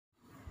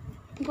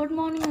Good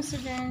morning,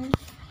 student.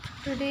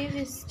 Today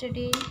we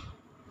study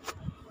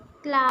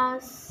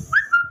class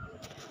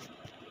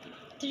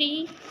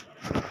 3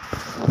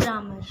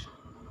 grammar.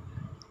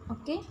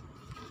 Okay.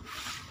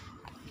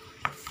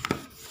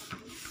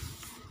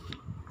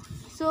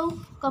 So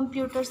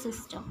computer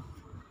system.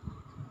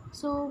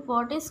 So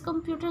what is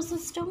computer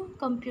system?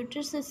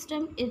 Computer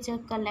system is a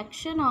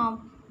collection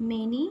of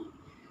many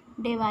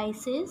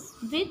devices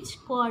which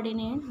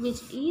coordinate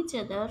with each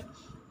other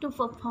to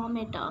perform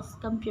a task.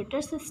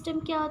 Computer system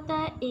क्या होता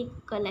है? एक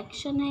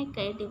collection है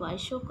कई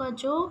डिवाइसों का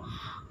जो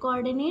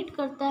coordinate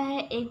करता है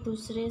एक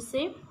दूसरे से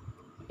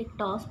एक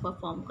टास्क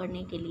परफॉर्म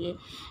करने के लिए.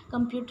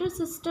 कंप्यूटर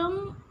सिस्टम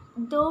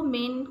दो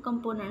मेन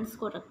कंपोनेंट्स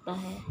को रखता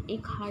है,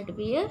 एक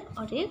हार्डवेयर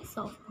और एक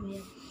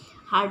सॉफ्टवेयर.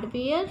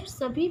 हार्डवेयर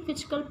सभी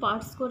फिजिकल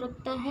पार्ट्स को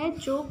रखता है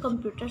जो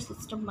कंप्यूटर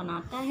सिस्टम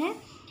बनाता है.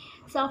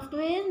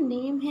 सॉफ्टवेयर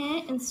नेम है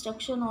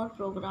इंस्ट्रक्शन और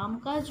प्रोग्राम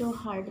का जो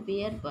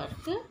हार्डवेयर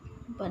वर्क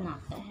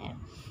बनाता है.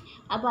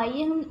 अब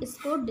आइए हम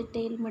इसको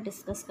डिटेल में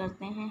डिस्कस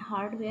करते हैं.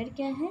 हार्डवेयर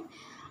क्या है?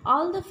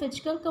 All the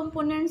physical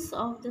components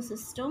of the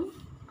system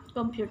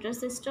computer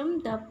system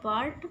the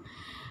part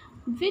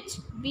which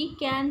we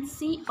can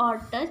see और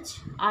टच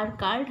आर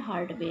कॉल्ड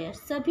हार्डवेयर.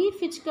 सभी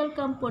फिजिकल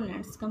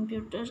कंपोनेंट्स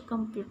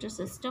कंप्यूटर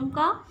सिस्टम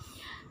का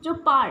जो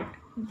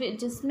पार्ट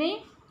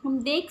जिसमें हम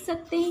देख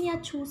सकते हैं या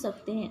छू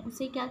सकते हैं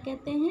उसे क्या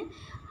कहते हैं?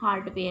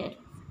 हार्डवेयर.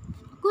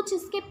 कुछ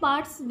इसके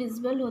पार्ट्स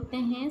विजुअल होते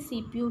हैं.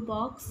 सीपीयू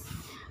बॉक्स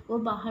वो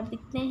बाहर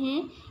दिखते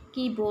हैं,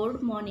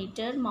 कीबोर्ड,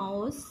 मॉनिटर,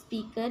 माउस,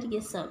 स्पीकर, ये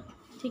सब.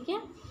 ठीक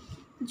है.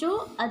 जो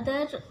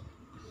अदर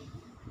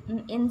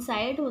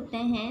इनसाइड होते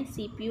हैं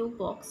सीपीयू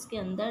बॉक्स के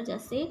अंदर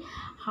जैसे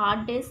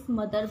hard disk,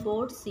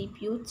 motherboard,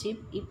 CPU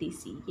chip,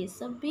 etc, ये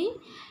सब भी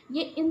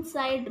ये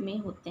इनसाइड में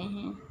होते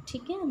हैं.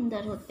 ठीक है,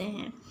 अंदर होते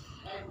हैं.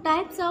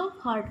 Types of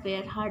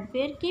hardware.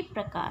 हार्डवेयर के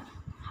प्रकार.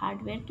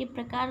 हार्डवेयर के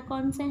प्रकार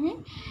कौन से हैं?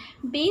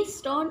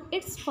 Based on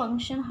its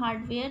function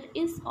hardware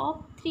is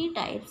of 3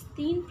 types.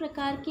 3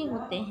 प्रकार के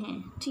होते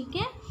हैं. ठीक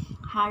है.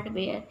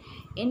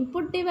 Hardware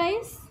input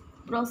device,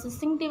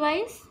 processing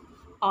device,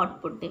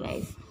 output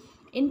device.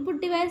 Input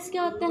device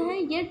क्या होता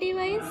है? यह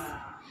device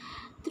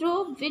through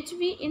which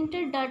we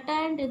inter data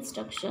and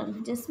instruction,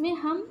 जिसमें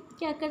हम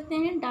क्या करते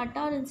हैं?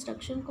 डाटा और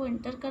इंस्ट्रक्शन को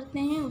इंटर करते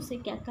हैं, उसे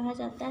क्या कहा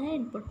जाता है?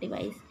 Input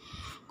device.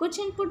 कुछ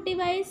इनपुट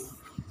डिवाइस,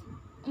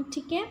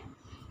 ठीक है,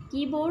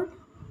 कीबोर्ड.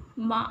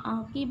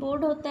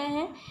 कीबोर्ड होता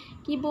है.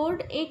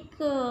 कीबोर्ड एक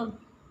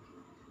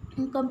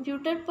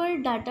कंप्यूटर पर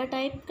डाटा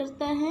टाइप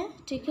करता है.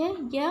 ठीक है,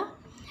 या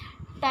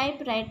टाइप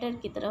राइटर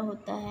की तरह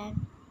होता है.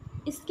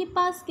 इसके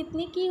पास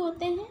कितने की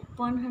होते हैं?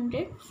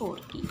 104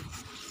 की.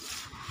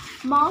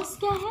 माउस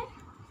क्या है?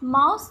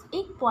 माउस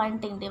एक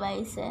पॉइंटिंग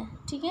डिवाइस है.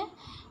 ठीक है,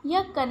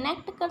 यह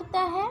कनेक्ट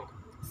करता है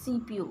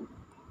सीपीयू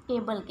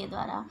केबल के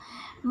द्वारा.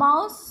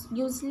 माउस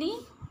यूजली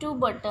 2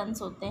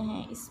 बटन्स होते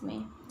हैं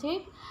इसमें.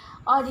 ठीक,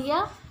 और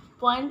यह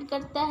पॉइंट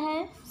करता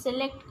है,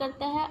 सिलेक्ट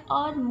करता है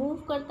और मूव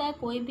करता है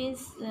कोई भी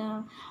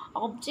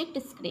ऑब्जेक्ट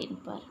स्क्रीन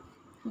पर,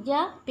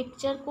 या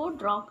पिक्चर को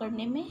ड्रॉ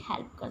करने में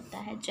हेल्प करता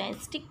है.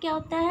 जॉयस्टिक क्या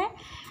होता है?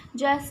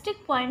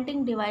 जॉयस्टिक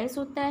पॉइंटिंग डिवाइस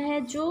होता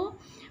है जो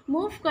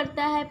मूव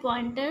करता है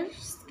पॉइंटर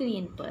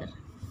स्क्रीन पर.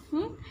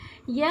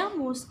 यह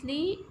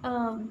मोस्टली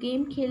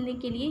गेम खेलने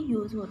के लिए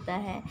यूज़ होता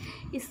है.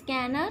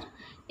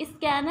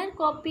 स्कैनर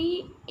कॉपी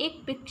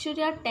एक पिक्चर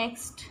या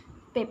टेक्स्ट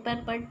पेपर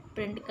पर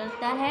प्रिंट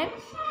करता है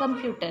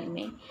कंप्यूटर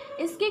में.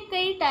 इसके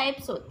कई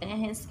टाइप्स होते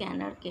हैं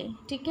स्कैनर के.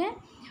 ठीक है,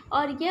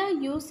 और यह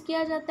यूज़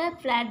किया जाता है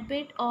फ्लैट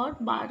बेड और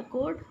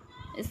बारकोड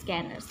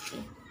स्कैनर्स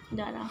के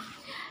द्वारा.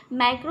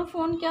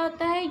 माइक्रोफोन क्या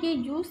होता है? ये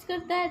यूज़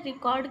करता है,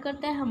 रिकॉर्ड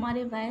करता है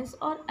हमारे वॉइस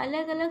और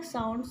अलग अलग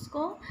साउंड्स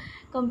को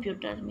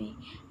कंप्यूटर में.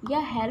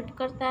 यह हेल्प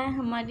करता है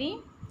हमारी,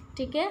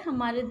 ठीक है,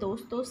 हमारे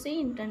दोस्तों से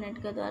इंटरनेट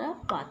के द्वारा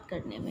बात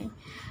करने में.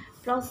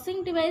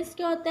 प्रोसेसिंग डिवाइस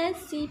क्या होता है?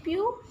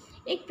 सीपीयू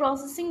एक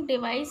प्रोसेसिंग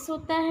डिवाइस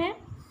होता है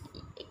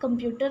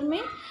कंप्यूटर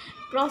में.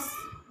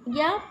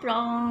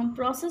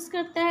 प्रोसेस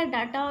करता है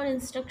डाटा और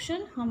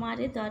इंस्ट्रक्शन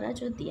हमारे द्वारा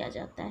जो दिया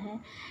जाता है.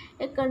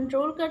 ये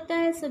कंट्रोल करता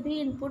है सभी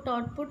इनपुट,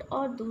 आउटपुट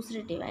और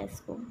दूसरे डिवाइस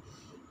को.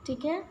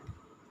 ठीक है,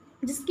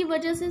 जिसकी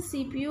वजह से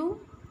सीपीयू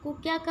को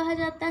क्या कहा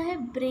जाता है?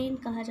 ब्रेन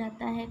कहा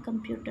जाता है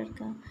कंप्यूटर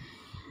का.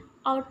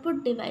 आउटपुट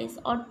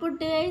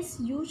डिवाइस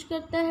यूज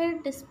करता है,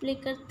 डिस्प्ले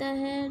करता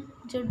है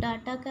जो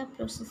डाटा का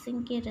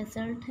प्रोसेसिंग के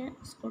रिजल्ट है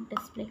उसको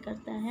डिस्प्ले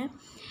करता है.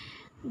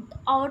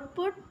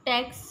 आउटपुट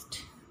टेक्स्ट,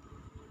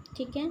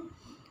 ठीक है,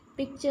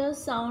 पिक्चर,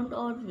 साउंड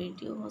और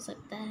वीडियो हो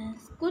सकता है.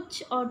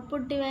 कुछ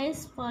आउटपुट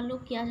डिवाइस फॉलो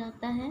किया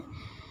जाता है.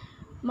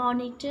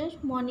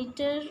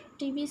 मॉनिटर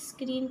टीवी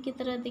स्क्रीन की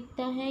तरह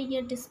दिखता है.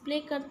 यह डिस्प्ले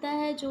करता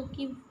है जो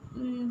कि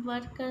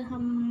वर्क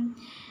हम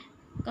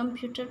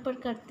कंप्यूटर पर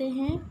करते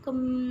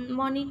हैं.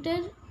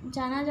 मॉनिटर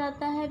जाना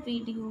जाता है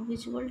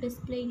विजुअल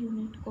डिस्प्ले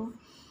यूनिट को.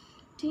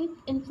 ठीक,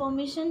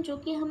 इंफॉर्मेशन जो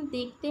कि हम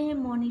देखते हैं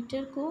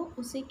मॉनिटर को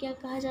उसे क्या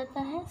कहा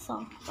जाता है?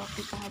 सॉफ्ट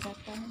कॉपी कहा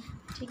जाता है.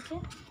 ठीक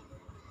है.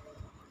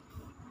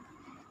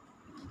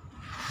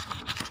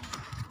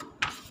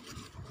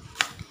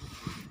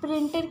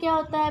 प्रिंटर क्या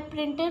होता है?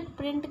 प्रिंटर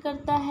प्रिंट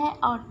करता है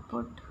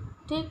आउटपुट.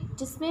 ठीक,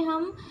 जिसमें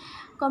हम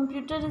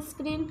कंप्यूटर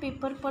स्क्रीन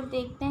पेपर पर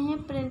देखते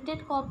हैं।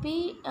 प्रिंटेड कॉपी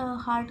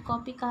हार्ड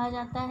कॉपी कहा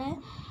जाता है।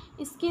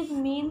 इसके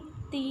मेन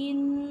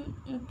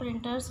 3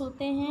 प्रिंटर्स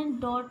होते हैं,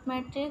 डॉट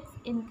मैट्रिक्स,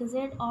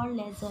 इंकजेट और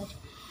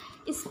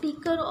लेज़र।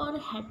 स्पीकर और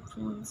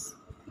हेडफोन्स,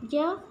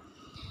 या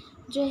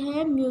जो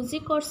है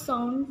म्यूज़िक और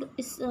साउंड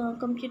इस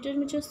कंप्यूटर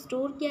में जो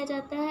स्टोर किया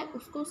जाता है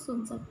उसको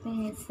सुन सकते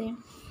हैं इससे।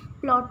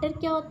 प्लॉटर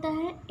क्या होता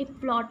है? ए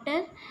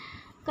प्लॉटर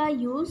का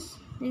यूज़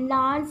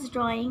लार्ज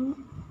ड्राइंग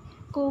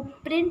को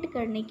प्रिंट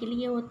करने के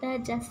लिए होता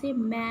है, जैसे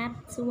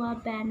मैप्स हुआ,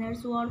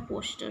 बैनर्स हुआ और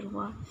पोस्टर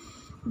हुआ।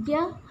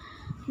 यह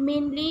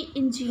मेनली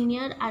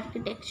इंजीनियर,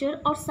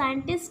 आर्किटेक्चर और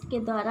साइंटिस्ट के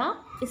द्वारा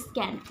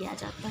स्कैन किया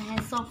जाता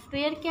है।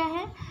 सॉफ्टवेयर क्या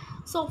है?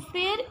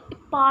 सॉफ्टवेयर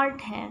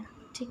पार्ट है,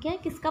 ठीक है,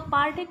 किसका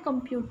पार्ट है?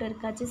 कंप्यूटर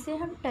का, जिसे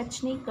हम टच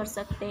नहीं कर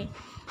सकते,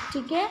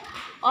 ठीक है।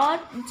 और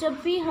जब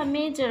भी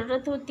हमें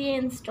ज़रूरत होती है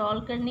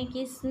इंस्टॉल करने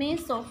की, इसमें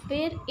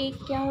सॉफ्टवेयर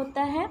एक क्या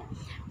होता है?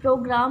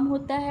 प्रोग्राम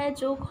होता है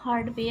जो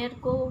हार्डवेयर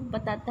को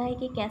बताता है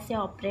कि कैसे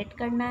ऑपरेट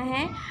करना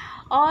है,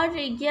 और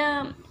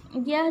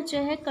यह जो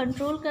है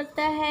कंट्रोल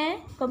करता है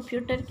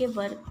कंप्यूटर के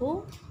वर्क को।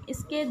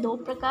 इसके 2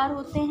 प्रकार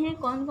होते हैं,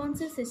 कौन कौन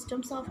से?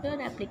 System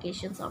software,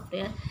 application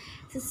software.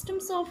 System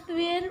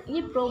software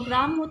ये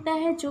प्रोग्राम होता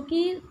है जो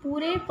कि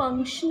पूरे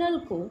फंक्शनल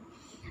को,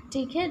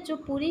 ठीक है, जो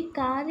पूरी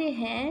कार्य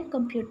है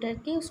कंप्यूटर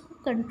के उसको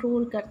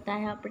कंट्रोल करता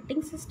है।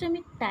 ऑपरेटिंग सिस्टम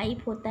एक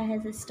टाइप होता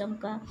है सिस्टम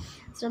का,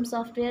 सिस्टम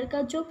सॉफ्टवेयर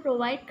का, जो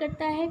प्रोवाइड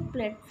करता है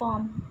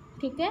प्लेटफॉर्म,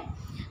 ठीक है,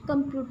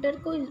 कंप्यूटर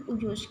को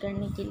यूज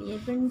करने के लिए।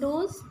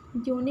 Windows,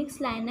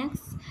 Unix,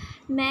 Linux,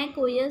 Mac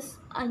OS,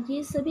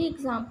 ये सभी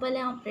एग्जांपल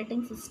हैं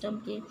ऑपरेटिंग सिस्टम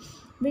के।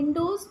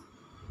 Windows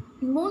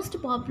most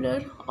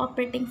popular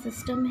operating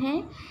system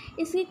है।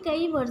 इसके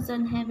कई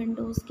वर्जन हैं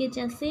विंडोज़ के,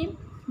 जैसे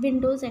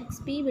Windows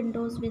XP,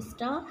 Windows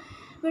Vista,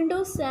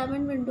 Windows 7,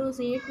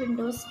 Windows 8,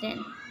 Windows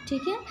 10,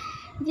 ठीक है।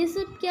 ये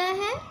सब क्या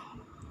है?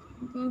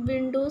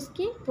 विंडोज़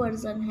के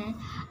वर्जन हैं।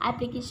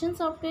 एप्लीकेशन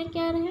सॉफ्टवेयर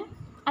क्या है?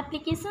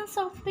 एप्लीकेशन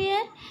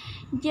सॉफ्टवेयर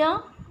या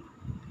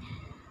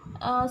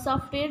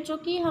सॉफ्टवेयर जो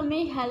कि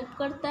हमें हेल्प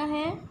करता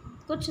है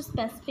कुछ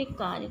स्पेसिफिक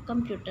कार्य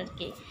कंप्यूटर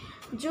के,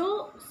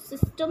 जो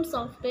सिस्टम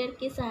सॉफ्टवेयर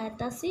की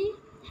सहायता से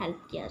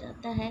हेल्प किया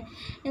जाता है,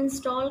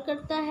 इंस्टॉल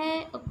करता है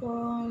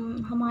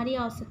हमारी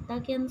आवश्यकता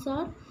के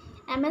अनुसार।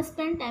 MS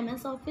पेंट,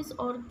 MS ऑफिस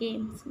और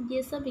गेम्स,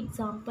 ये सब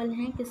एग्जांपल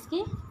हैं किसके?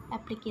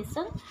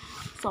 एप्लीकेशन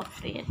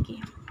सॉफ्टवेयर के,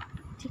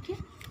 ठीक है।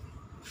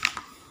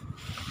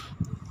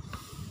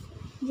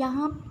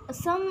 यहाँ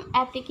सम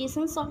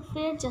एप्लीकेशन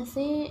सॉफ्टवेयर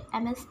जैसे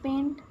MS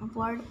paint,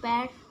 word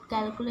pad,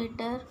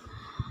 calculator,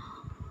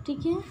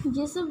 ठीक है,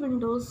 ये सब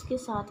विंडोज़ के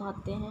साथ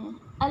आते हैं।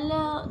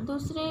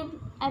 दूसरे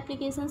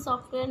एप्लीकेशन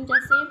सॉफ्टवेयर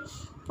जैसे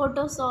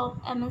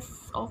फोटोशॉप, MS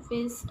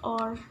ऑफिस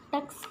और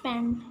टक्स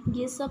पेंट,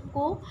 ये सब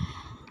को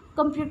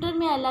कंप्यूटर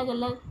में अलग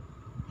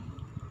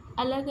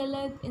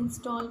अलग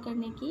इंस्टॉल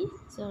करने की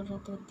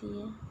ज़रूरत होती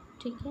है,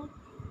 ठीक है।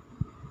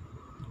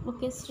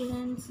 ओके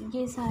स्टूडेंट्स,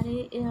 ये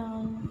सारे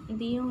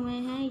दिए हुए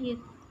हैं, ये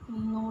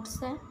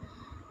नोट्स है,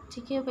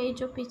 ठीक है, वही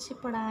जो पीछे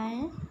पढ़ाए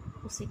हैं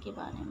उसी के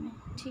बारे में,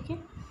 ठीक है।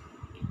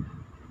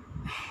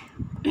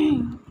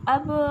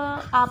 अब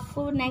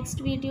आपको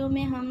नेक्स्ट वीडियो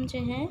में हम जो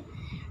है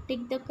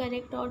टिक द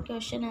करेक्ट और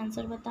क्वेश्चन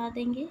आंसर बता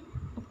देंगे।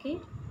 Okay,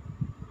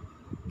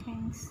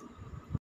 thanks.